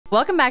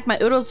Welcome back, my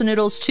oodles and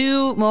noodles,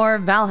 to more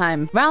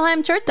Valheim.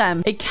 Valheim Short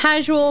Time, a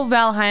casual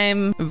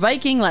Valheim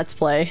Viking Let's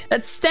Play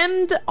that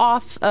stemmed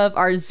off of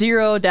our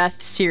Zero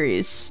Death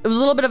series. It was a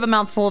little bit of a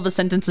mouthful of a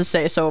sentence to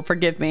say, so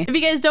forgive me. If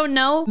you guys don't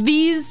know,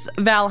 these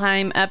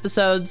Valheim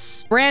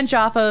episodes branch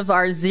off of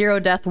our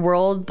Zero Death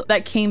world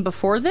that came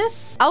before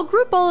this. I'll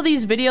group all of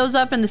these videos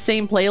up in the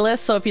same playlist,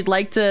 so if you'd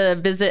like to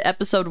visit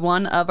episode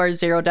 1 of our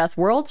Zero Death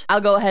world,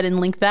 I'll go ahead and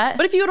link that.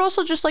 But if you would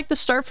also just like to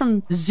start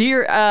from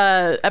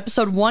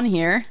episode 1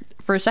 here,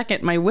 for a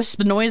second, my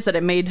wisp noise that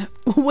it made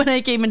when I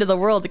came into the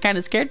world, it kind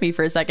of scared me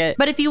for a second.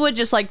 But if you would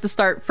just like to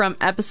start from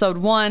episode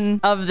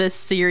 1 of this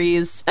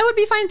series, that would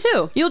be fine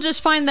too. You'll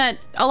just find that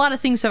a lot of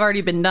things have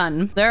already been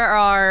done. There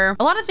are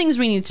a lot of things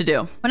we need to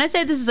do. When I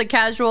say this is a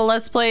casual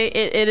Let's Play,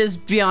 it is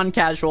beyond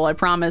casual. I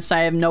promise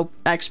I am no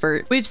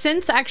expert. We've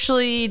since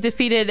actually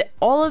defeated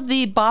all of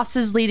the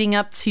bosses leading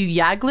up to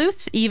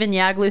Yagluth, even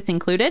Yagluth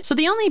included. So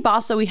the only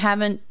boss that we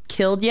haven't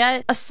killed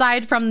yet,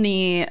 aside from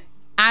the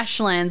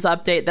Ashlands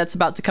update that's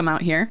about to come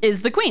out here,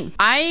 is the Queen.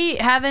 I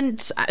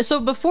haven't,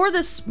 so before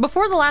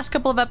the last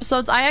couple of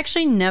episodes, I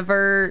actually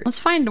never, let's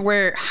find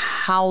where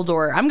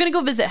Haldor, I'm gonna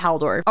go visit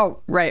Haldor. Oh,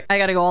 right, I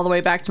gotta go all the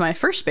way back to my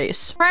first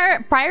base.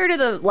 Prior to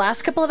the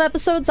last couple of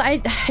episodes,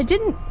 I'd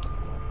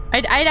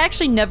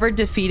actually never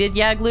defeated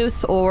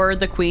Yagluth or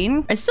the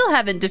Queen. I still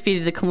haven't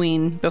defeated the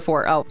Queen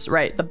before. Oh,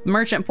 right. The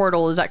merchant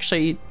portal is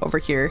actually over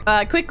here.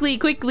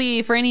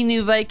 Quickly, for any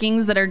new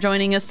Vikings that are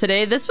joining us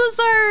today, this was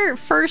our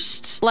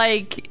first,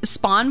 like,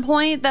 spawn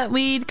point that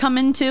we'd come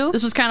into.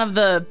 This was kind of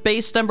the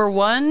base number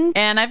 1.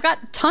 And I've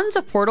got tons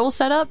of portals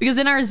set up because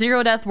in our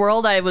Zero Death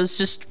world, I was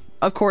just,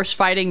 of course,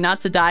 fighting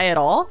not to die at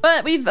all,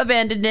 but we've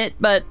abandoned it.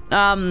 But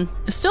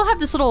still have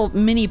this little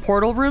mini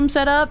portal room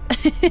set up.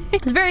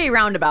 It's very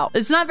roundabout.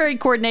 It's not very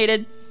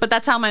coordinated, but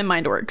that's how my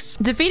mind works.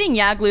 Defeating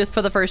Yagluth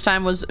for the first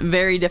time was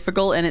very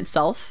difficult in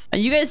itself.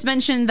 You guys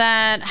mentioned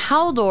that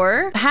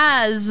Haldor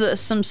has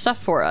some stuff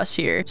for us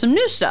here, some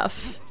new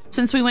stuff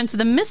since we went to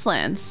the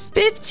Mistlands.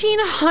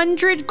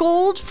 1,500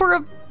 gold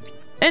for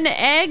an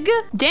egg?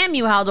 Damn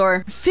you,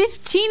 Haldor.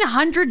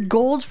 1,500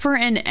 gold for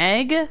an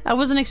egg? I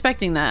wasn't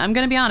expecting that, I'm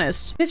gonna be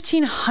honest.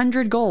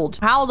 1,500 gold.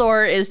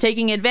 Haldor is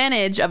taking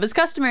advantage of his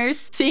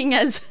customers, seeing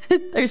as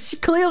there's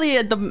clearly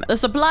a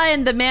supply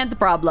and demand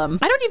problem.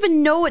 I don't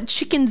even know what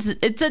chickens,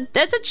 that's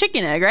a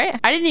chicken egg, right?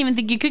 I didn't even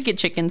think you could get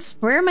chickens.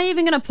 Where am I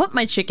even gonna put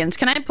my chickens?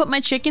 Can I put my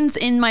chickens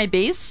in my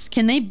base?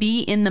 Can they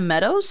be in the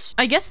meadows?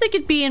 I guess they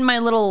could be in my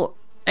little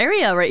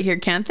area right here,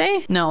 can't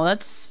they? No,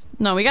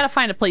 no, we gotta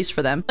find a place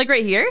for them. Like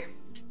right here?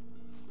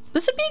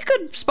 This would be a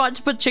good spot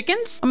to put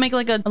chickens. I'll make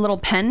like a little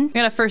pen. We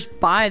gotta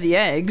first buy the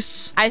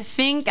eggs. I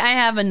think I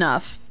have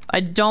enough. I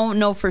don't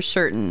know for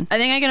certain. I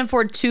think I can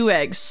afford 2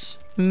 eggs.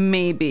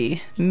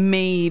 Maybe.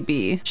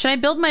 Should I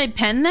build my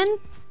pen then?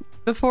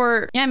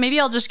 Before, yeah, maybe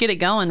I'll just get it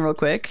going real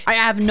quick. I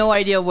have no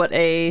idea what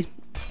a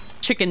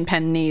chicken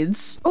pen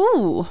needs.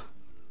 Ooh.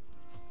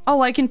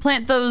 Oh, I can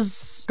plant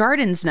those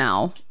gardens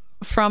now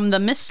from the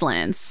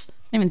Mistlands.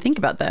 I didn't even think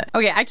about that.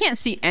 Okay, I can't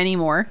see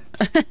anymore.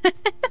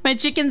 My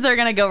chickens are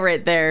gonna go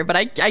right there, but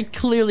I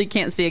clearly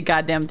can't see a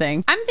goddamn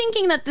thing. I'm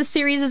thinking that this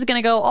series is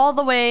gonna go all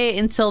the way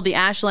until the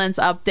Ashlands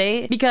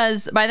update,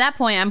 because by that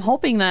point, I'm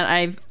hoping that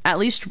I've at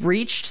least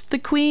reached the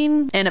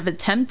Queen and have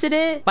attempted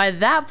it. By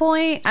that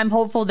point, I'm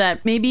hopeful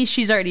that maybe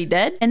she's already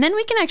dead. And then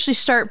we can actually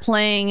start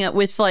playing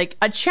with like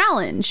a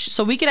challenge.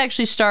 So we could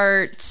actually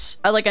start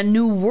like a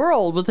new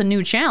world with a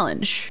new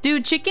challenge.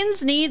 Do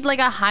chickens need like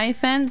a high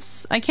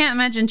fence? I can't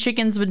imagine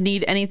chickens would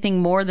need anything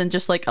more than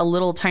just like a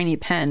little tiny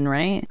pen,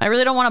 right? I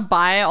really don't want to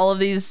buy all of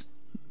these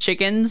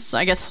chickens.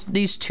 I guess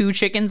these 2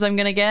 chickens I'm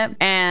gonna get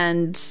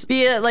and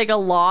be at like a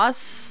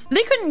loss.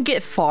 They couldn't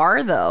get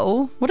far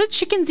though. What do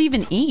chickens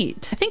even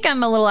eat? I think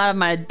I'm a little out of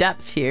my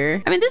depth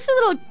here. I mean, this is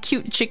a little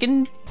cute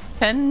chicken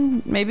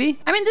pen, maybe.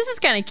 I mean, this is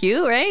kind of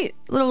cute, right?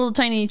 Little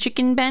tiny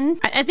chicken pen.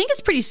 I think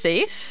it's pretty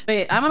safe.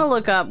 Wait, I'm gonna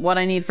look up what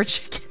I need for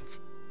chickens.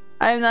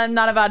 I'm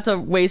not about to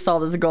waste all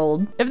this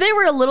gold. If they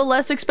were a little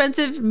less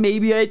expensive,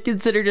 maybe I'd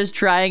consider just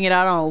trying it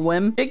out on a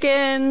whim.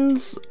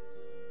 Chickens.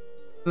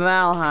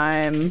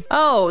 Valheim.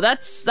 Oh,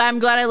 I'm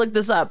glad I looked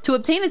this up. To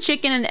obtain a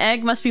chicken, an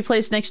egg must be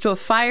placed next to a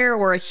fire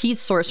or a heat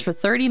source for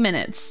 30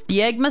 minutes.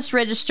 The egg must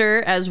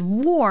register as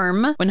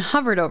warm when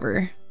hovered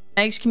over.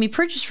 Eggs can be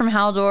purchased from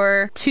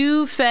Haldor.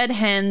 2 fed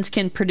hens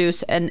can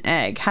produce an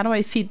egg. How do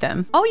I feed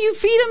them? Oh, you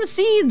feed them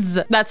seeds.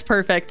 That's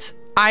perfect.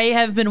 I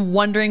have been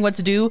wondering what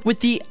to do with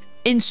the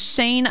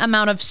insane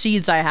amount of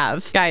seeds I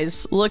have.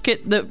 Guys, look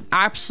at the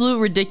absolute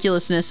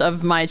ridiculousness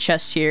of my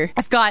chest here.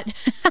 I've got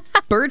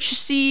birch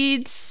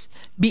seeds,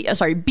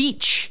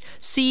 beech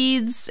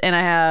seeds, and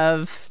I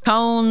have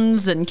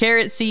cones and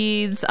carrot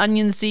seeds,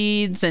 onion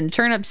seeds, and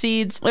turnip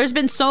seeds. There's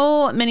been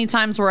so many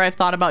times where I've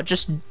thought about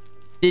just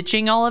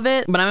ditching all of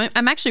it, but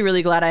I'm actually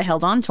really glad I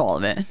held on to all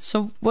of it.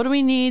 So what do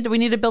we need? Do we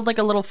need to build like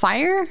a little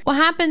fire? What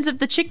happens if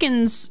the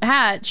chickens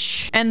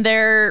hatch and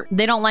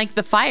they don't like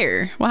the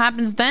fire? What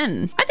happens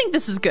then? I think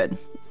this is good.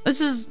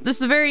 This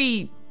is a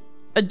very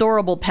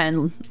adorable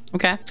pen.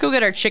 Okay, let's go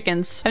get our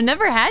chickens. I've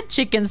never had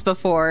chickens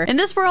before. In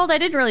this world, I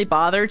didn't really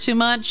bother too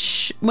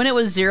much. When it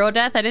was 0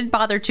 death, I didn't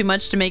bother too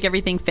much to make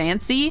everything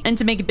fancy and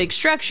to make big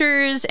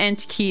structures and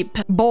to keep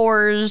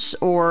boars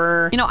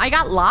or, you know, I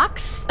got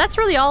locks. That's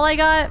really all I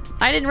got.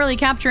 I didn't really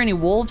capture any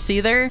wolves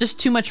either. Just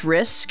too much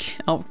risk.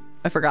 Oh,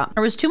 I forgot.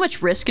 There was too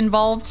much risk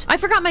involved. I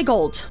forgot my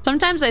gold.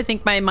 Sometimes I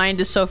think my mind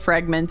is so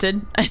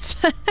fragmented.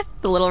 It's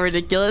a little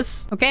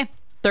ridiculous. Okay,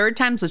 3rd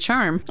time's the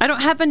charm. I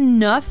don't have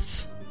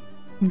enough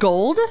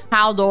gold?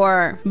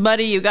 Haldor,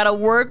 buddy, you gotta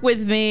work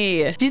with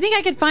me. Do you think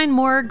I could find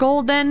more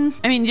gold then?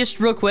 I mean, just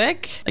real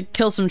quick, like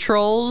kill some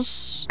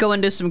trolls, go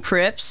into some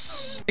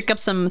crypts, pick up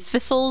some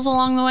thistles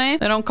along the way.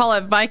 They don't call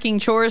it Viking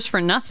chores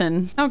for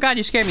nothing. Oh God,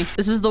 you scared me.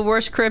 This is the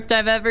worst crypt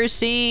I've ever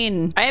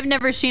seen. I have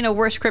never seen a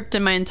worse crypt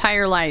in my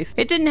entire life.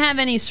 It didn't have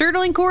any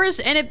surtling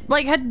cores and it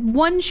like had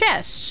 1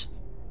 chest.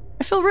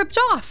 I feel ripped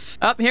off.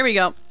 Oh, here we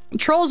go.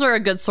 Trolls are a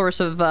good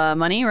source of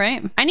money,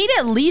 right? I need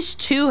at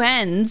least 2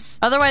 hens.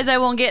 Otherwise, I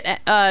won't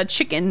get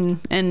chicken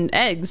and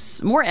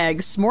eggs. More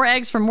eggs. More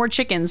eggs from more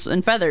chickens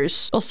and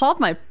feathers. It'll solve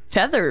my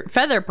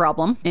feather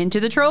problem. Into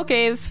the troll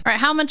cave. All right,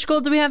 how much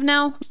gold do we have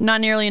now? Not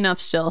nearly enough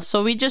still.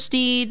 So we just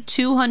need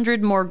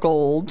 200 more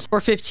gold or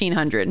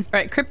 1,500. All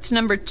right, crypt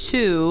number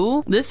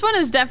 2. This one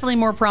is definitely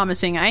more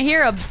promising. I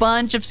hear a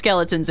bunch of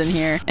skeletons in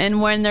here.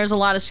 And when there's a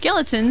lot of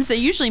skeletons, it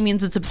usually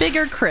means it's a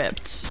bigger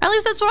crypt. At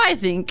least that's what I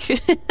think.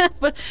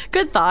 But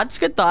good thoughts,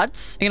 good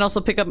thoughts. I can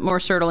also pick up more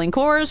surtling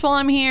cores while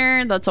I'm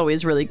here. That's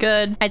always really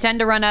good. I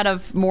tend to run out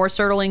of more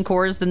surtling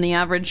cores than the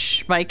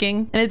average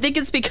Viking. And I think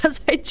it's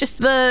because I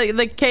just,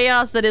 the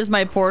chaos that is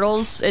my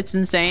portals, it's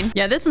insane.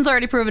 Yeah, this one's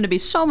already proven to be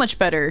so much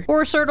better.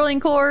 4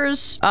 surtling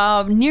cores,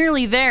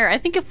 nearly there. I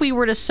think if we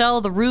were to sell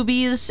the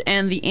rubies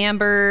and the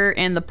amber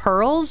and the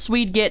pearls,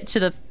 we'd get to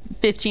the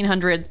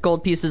 1,500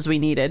 gold pieces we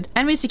needed.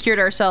 And we secured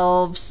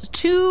ourselves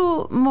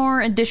 2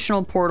 more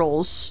additional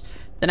portals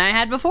than I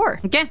had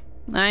before. Okay.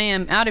 I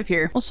am out of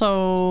here.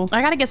 Also,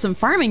 I gotta get some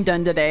farming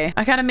done today.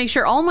 I gotta make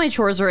sure all my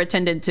chores are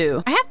attended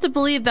to. I have to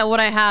believe that what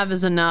I have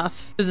is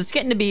enough because it's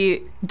getting to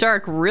be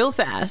dark real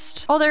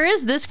fast. Oh, there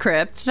is this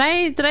crypt.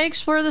 Did I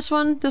explore this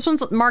one? This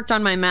one's marked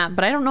on my map,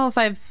 but I don't know if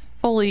I've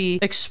fully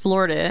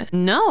explored it.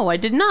 No, I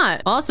did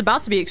not. Well, it's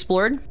about to be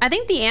explored. I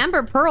think the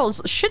amber pearls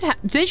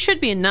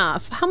should be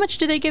enough. How much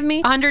do they give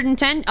me?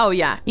 110? Oh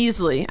yeah,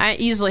 easily. I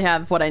easily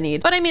have what I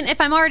need. But I mean, if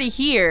I'm already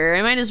here,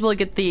 I might as well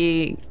get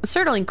the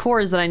surtling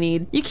cores that I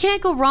need. You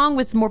can't go wrong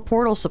with more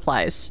portal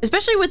supplies,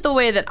 especially with the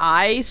way that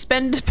I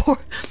spend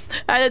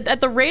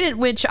at the rate at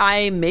which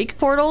I make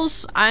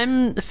portals.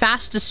 I'm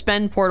fast to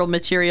spend portal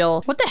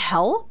material. What the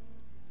hell?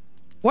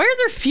 Why are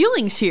there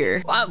feelings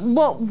here?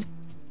 Well,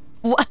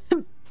 what?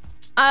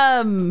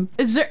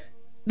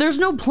 There's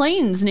no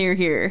planes near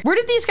here. Where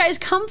did these guys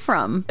come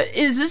from?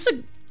 Is this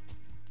a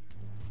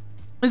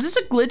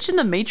glitch in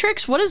the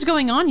Matrix? What is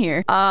going on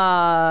here?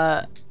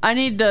 I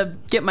need to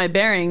get my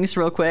bearings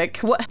real quick.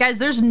 What, guys,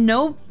 there's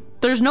no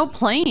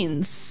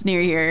planes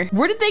near here.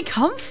 Where did they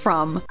come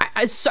from?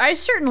 I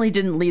certainly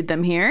didn't lead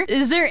them here.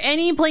 Is there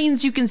any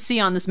planes you can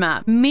see on this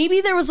map? Maybe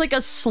there was like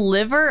a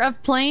sliver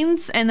of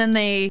planes and then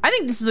I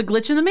think this is a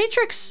glitch in the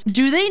Matrix.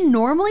 Do they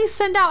normally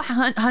send out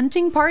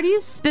hunting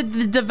parties? Did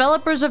the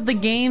developers of the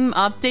game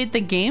update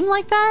the game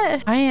like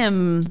that? I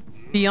am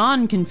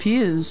beyond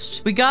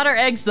confused. We got our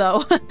eggs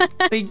though.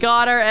 We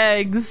got our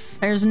eggs.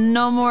 There's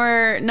no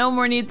more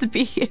need to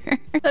be here.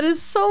 That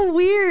is so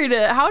weird.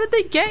 How did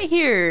they get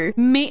here?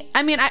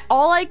 I mean,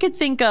 all I could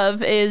think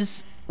of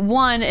is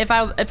one, if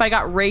I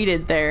got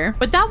raided there,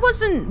 but that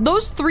wasn't,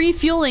 those 3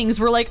 fuelings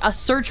were like a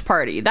search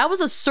party. That was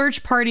a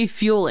search party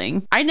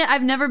fueling.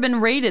 I've never been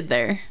raided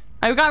there.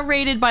 I got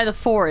raided by the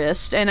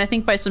forest and I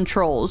think by some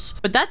trolls,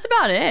 but that's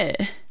about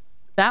it.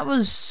 That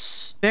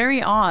was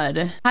very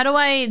odd. How do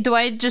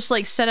I just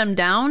like set them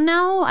down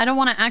now? I don't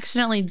want to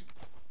accidentally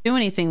do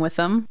anything with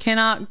them.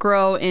 Cannot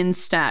grow in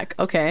stack.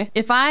 Okay.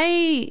 If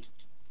I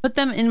put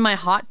them in my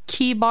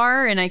hotkey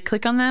bar and I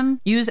click on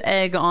them, use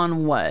egg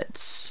on what?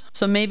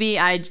 So maybe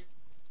I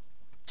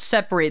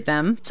separate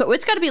them. So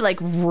it's got to be like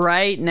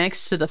right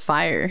next to the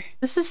fire.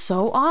 This is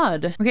so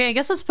odd. Okay, I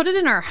guess let's put it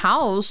in our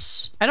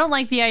house. I don't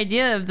like the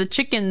idea of the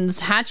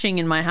chickens hatching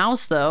in my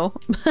house though.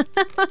 All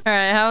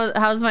right,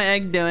 how's my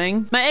egg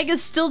doing? My egg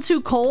is still too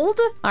cold?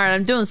 All right,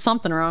 I'm doing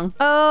something wrong.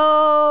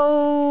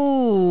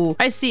 Oh,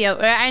 I see.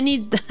 I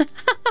need...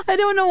 I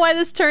don't know why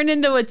this turned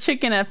into a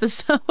chicken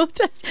episode.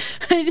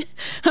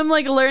 I'm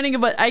like learning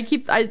about...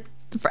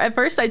 At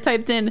first I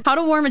typed in how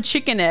to warm a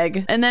chicken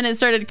egg, and then it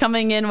started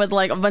coming in with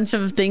like a bunch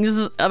of things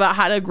about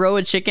how to grow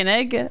a chicken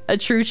egg, a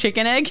true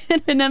chicken egg.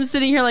 And I'm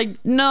sitting here like,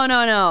 no,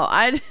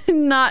 I'm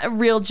not a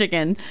real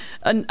chicken,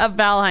 a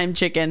Valheim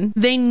chicken.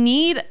 They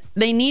need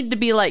to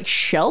be like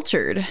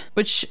sheltered,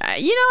 which,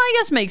 you know, I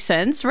guess makes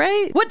sense,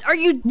 right? What are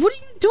you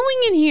doing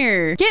in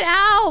here? Get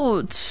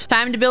out.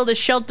 Time to build a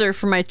shelter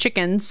for my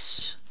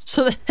chickens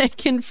so that they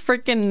can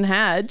freaking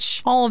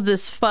hatch. All of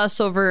this fuss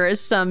over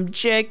some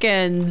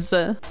chickens.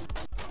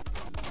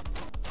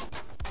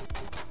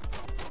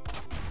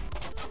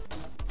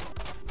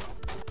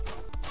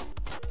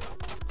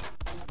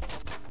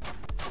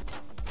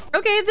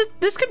 Okay,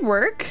 this could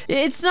work.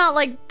 It's not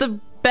like the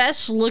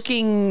best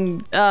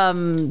looking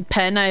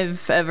pen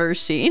I've ever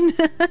seen,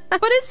 but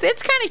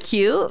it's kind of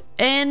cute,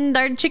 and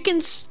our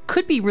chickens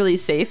could be really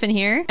safe in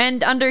here,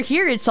 and under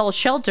here it's all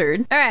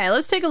sheltered. All right,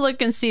 let's take a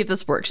look and see if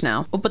this works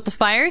now. We'll put the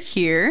fire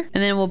here,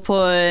 and then we'll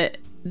put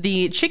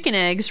the chicken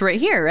eggs right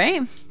here,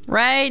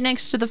 right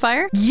next to the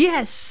fire.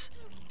 Yes,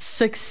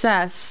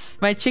 success.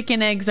 My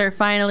chicken eggs are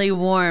finally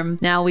warm.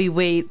 Now we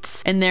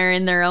wait, and they're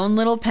in their own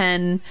little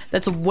pen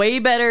that's way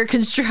better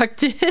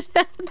constructed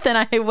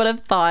than I would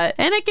have thought,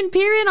 and I can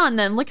peer in on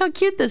them. Look how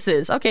cute this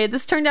is. Okay,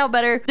 this turned out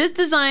better. This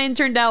design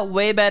turned out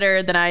way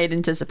better than I had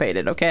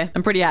anticipated. Okay,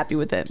 I'm pretty happy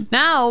with it.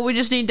 Now we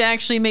just need to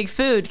actually make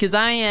food, because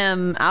I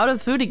am out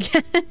of food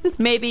again.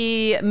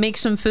 Maybe make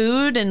some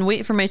food and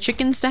wait for my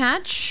chickens to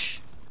hatch.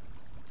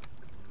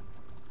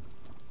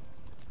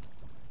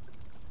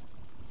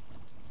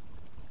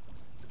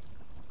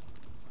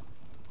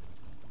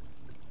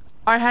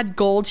 I had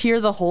gold here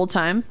the whole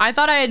time. I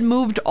thought I had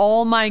moved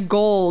all my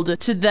gold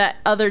to that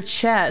other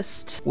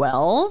chest.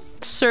 Well,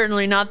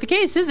 certainly not the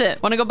case, is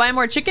it? Want to go buy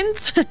more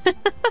chickens?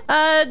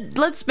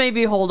 Let's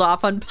maybe hold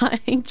off on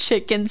buying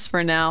chickens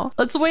for now.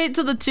 Let's wait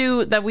till the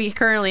 2 that we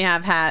currently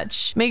have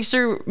hatch. Make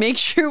sure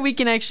we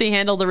can actually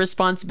handle the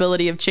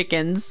responsibility of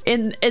chickens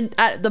in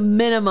at the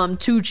minimum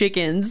 2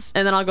 chickens,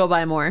 and then I'll go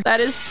buy more.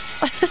 That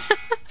is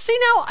see,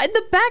 now in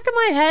the back of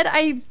my head,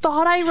 I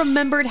thought I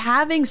remembered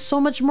having so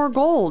much more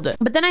gold,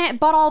 but then I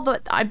bought all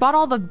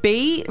the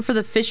bait for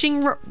the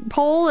fishing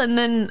pole, and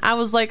then I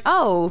was like,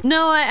 oh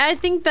no, I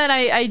think that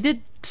I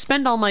did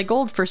spend all my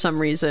gold for some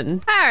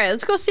reason. All right,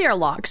 let's go see our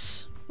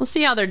locks. We'll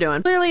see how they're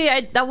doing. Clearly,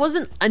 that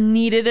wasn't a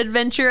needed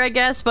adventure, I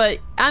guess, but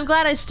I'm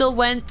glad I still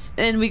went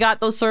and we got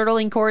those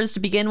sortling cores to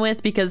begin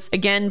with, because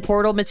again,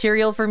 portal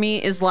material for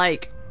me is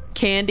like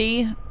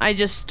candy. I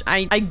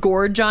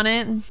gorge on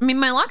it. I mean,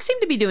 my locks seem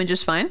to be doing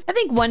just fine. I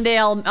think one day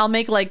I'll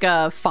make like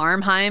a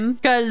Farmheim,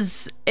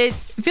 because it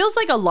feels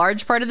like a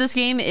large part of this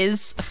game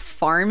is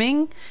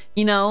farming,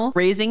 you know,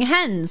 raising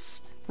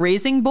hens,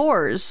 raising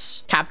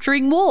boars,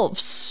 capturing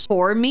wolves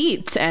for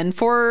meat and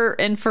for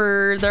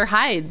their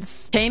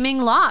hides, taming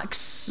locks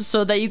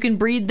so that you can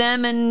breed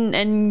them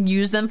and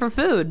use them for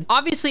food.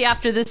 Obviously,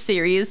 after this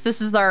series,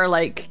 this is our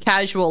like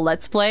casual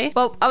let's play,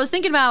 but I was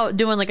thinking about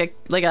doing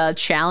like a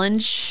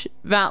challenge,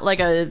 like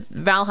a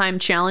Valheim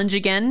challenge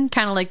again,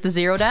 kind of like the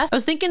Zero Death. I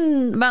was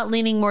thinking about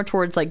leaning more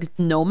towards like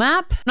no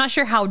map. I'm not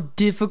sure how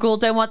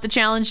difficult I want the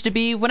challenge to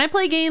be. When I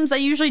play games, I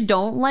usually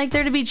don't like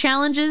there to be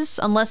challenges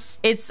unless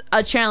it's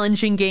a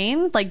challenging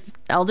game like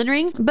Elden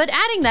Ring, but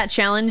adding that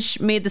challenge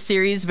made the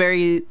series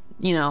very,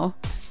 you know,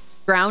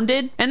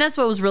 grounded, and that's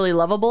what was really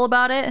lovable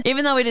about it,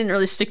 even though we didn't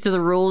really stick to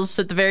the rules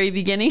at the very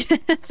beginning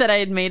that I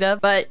had made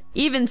up. But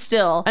even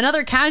still,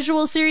 another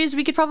casual series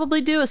we could probably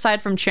do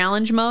aside from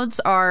challenge modes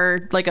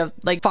are like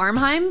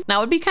Farmheim. That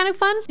would be kind of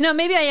fun. You know,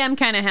 maybe I am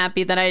kind of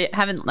happy that I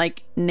haven't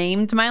like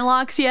named my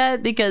locks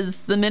yet,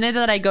 because the minute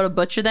that I go to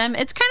butcher them,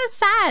 it's kind of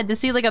sad to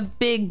see like a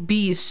big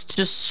beast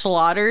just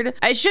slaughtered.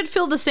 I should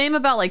feel the same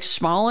about like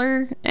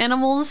smaller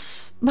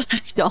animals, but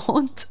I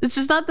don't. It's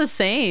just not the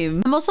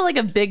same. I'm also like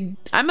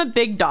I'm a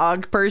big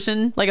dog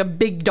person, like a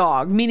big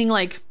dog, meaning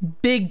like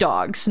big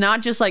dogs,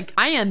 not just like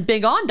I am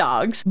big on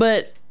dogs,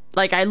 but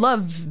like I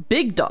love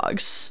big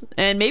dogs,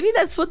 and maybe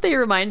that's what they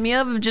remind me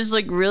of just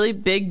like really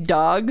big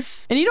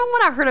dogs. And you don't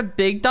want to hurt a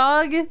big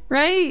dog,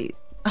 right?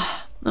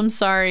 I'm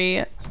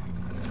sorry.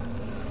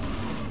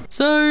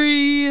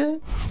 Sorry.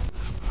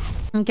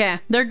 Okay,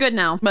 they're good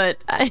now, but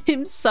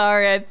I'm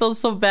sorry. I feel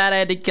so bad I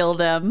had to kill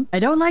them. I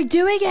don't like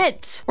doing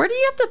it. Where do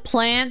you have to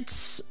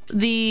plant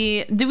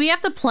do we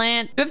have to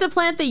plant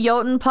the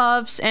Jotun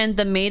puffs and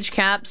the mage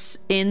caps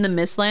in the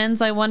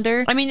Mistlands, I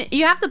wonder? I mean,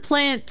 you have to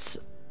plant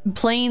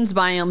plains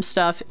biome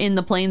stuff in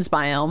the plains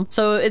biome,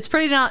 so it's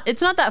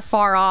not that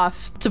far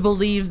off to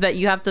believe that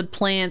you have to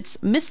plant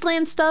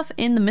Mistland stuff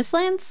in the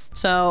Mistlands.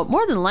 So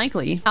more than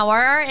likely. How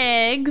are our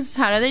eggs?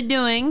 How are they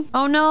doing?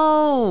 Oh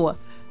no,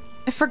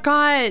 I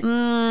forgot.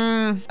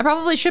 I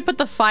probably should put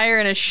the fire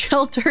in a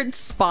sheltered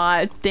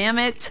spot. Damn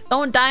it.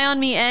 Don't die on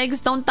me, eggs.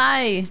 Don't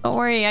die. Don't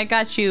worry, I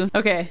got you.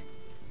 Okay,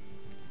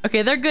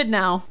 they're good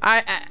now.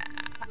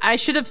 I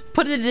should have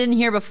put it in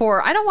here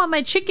before. I don't want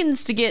my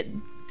chickens to get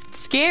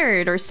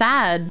scared or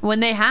sad when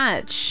they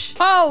hatch.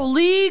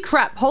 Holy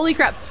crap. Holy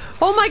crap.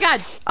 Oh my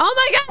god. Oh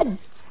my god.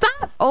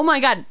 Stop. Oh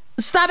my god.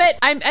 Stop it.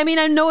 I mean,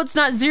 I know it's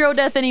not Zero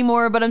Death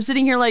anymore, but I'm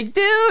sitting here like,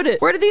 dude,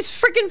 where did these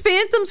freaking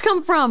phantoms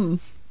come from?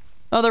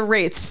 Oh, they're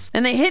wraiths.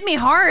 And they hit me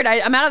hard.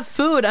 I'm out of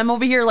food. I'm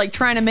over here like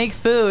trying to make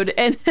food,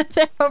 and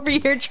they're over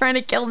here trying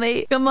to kill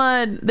me. Come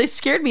on. They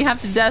scared me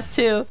half to death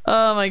too.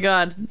 Oh my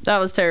god. That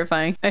was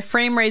terrifying. My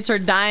frame rates are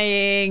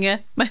dying.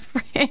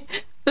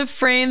 The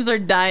frames are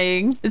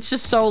dying. It's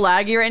just so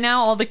laggy right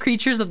now. All the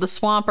creatures of the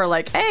swamp are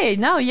like, hey,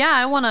 no, yeah,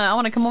 I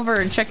wanna come over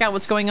and check out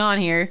what's going on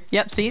here.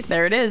 Yep, see,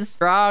 there it is.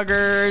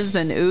 Draugrs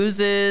and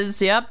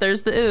oozes. Yep,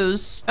 there's the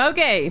ooze.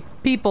 Okay,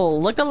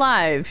 people, look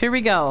alive. Here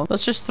we go.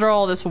 Let's just throw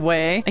all this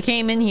away. I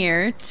came in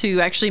here to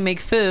actually make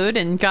food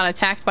and got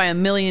attacked by a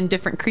million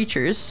different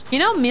creatures. You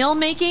know, meal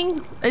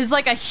making is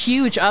like a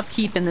huge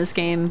upkeep in this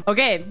game.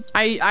 Okay,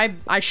 I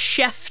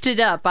chefed it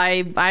up.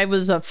 I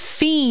was a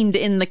fiend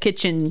in the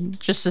kitchen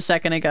just a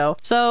second ago.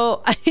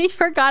 So I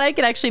forgot I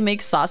could actually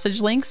make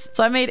sausage links.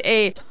 So I made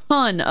a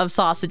ton of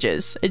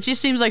sausages. It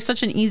just seems like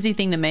such an easy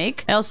thing to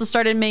make. I also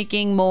started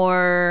making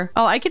more.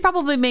 Oh, I could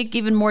probably make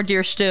even more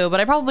deer stew,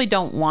 but I probably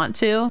don't want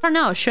to. I don't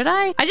know, should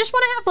I? I just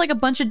want to have like a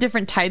bunch of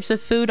different types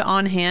of food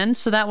on hand,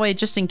 so that way,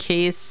 just in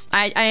case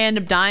I end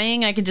up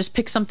dying, I can just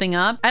pick something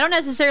up. I don't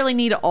necessarily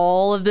need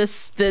all of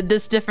this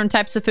different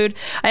types of food.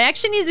 I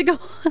actually need to go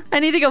I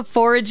need to go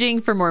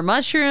foraging for more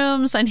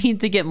mushrooms. I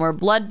need to get more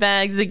blood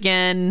bags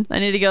again. I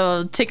need to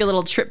go take a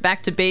little trip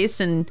back to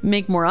base and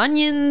make more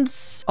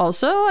onions.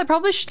 Also, I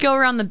probably should go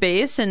around the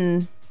base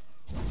and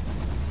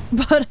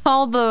put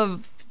all the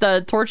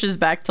torches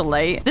back to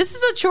light. This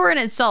is a chore in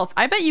itself.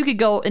 I bet you could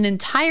go an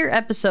entire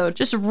episode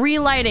just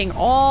relighting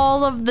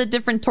all of the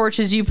different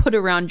torches you put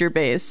around your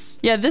base.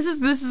 Yeah, this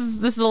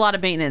is a lot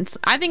of maintenance.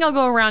 I think I'll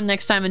go around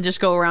next time and just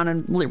go around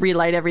and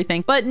relight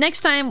everything. But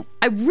next time,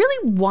 I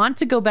really want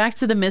to go back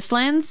to the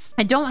Mistlands.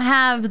 I don't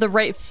have the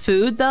right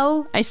food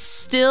though. I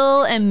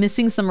still am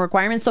missing some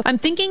requirements. So I'm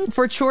thinking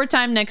for chore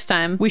time next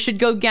time, we should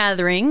go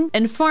gathering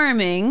and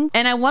farming.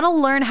 And I want to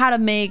learn how to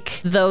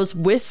make those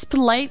wisp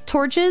light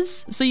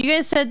torches. So you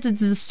guys said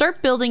to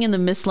start building in the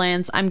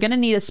Mistlands, I'm gonna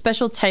need a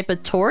special type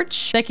of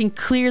torch that can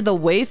clear the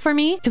way for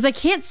me, because I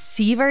can't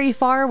see very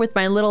far with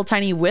my little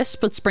tiny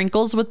wisp with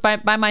sprinkles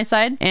by my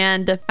side.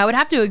 And I would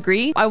have to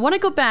agree. I want to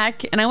go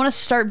back and I want to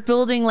start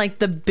building like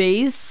the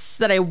base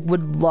that I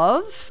would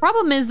love.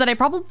 Problem is that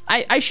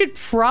I should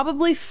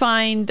probably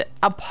find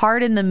a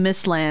part in the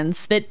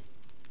Mistlands that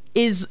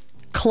is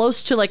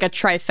close to like a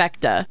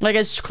trifecta. Like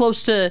it's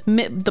close to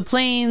the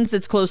plains,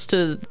 it's close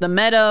to the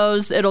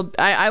meadows.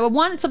 I would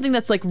want something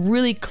that's like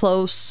really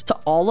close to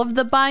all of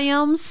the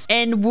biomes.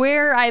 And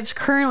where I've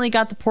currently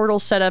got the portal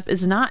set up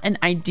is not an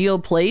ideal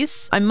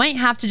place. I might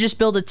have to just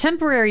build a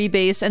temporary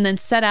base and then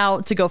set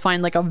out to go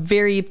find like a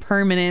very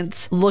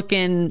permanent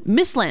looking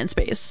Mistlands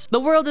base. The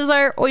world is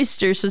our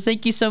oyster, so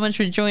thank you so much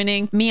for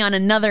joining me on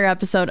another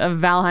episode of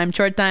Valheim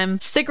Chore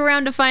Time. Stick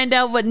around to find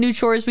out what new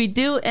chores we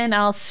do, and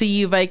I'll see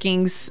you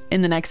Vikings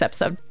in the next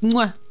episode.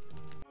 Mwah.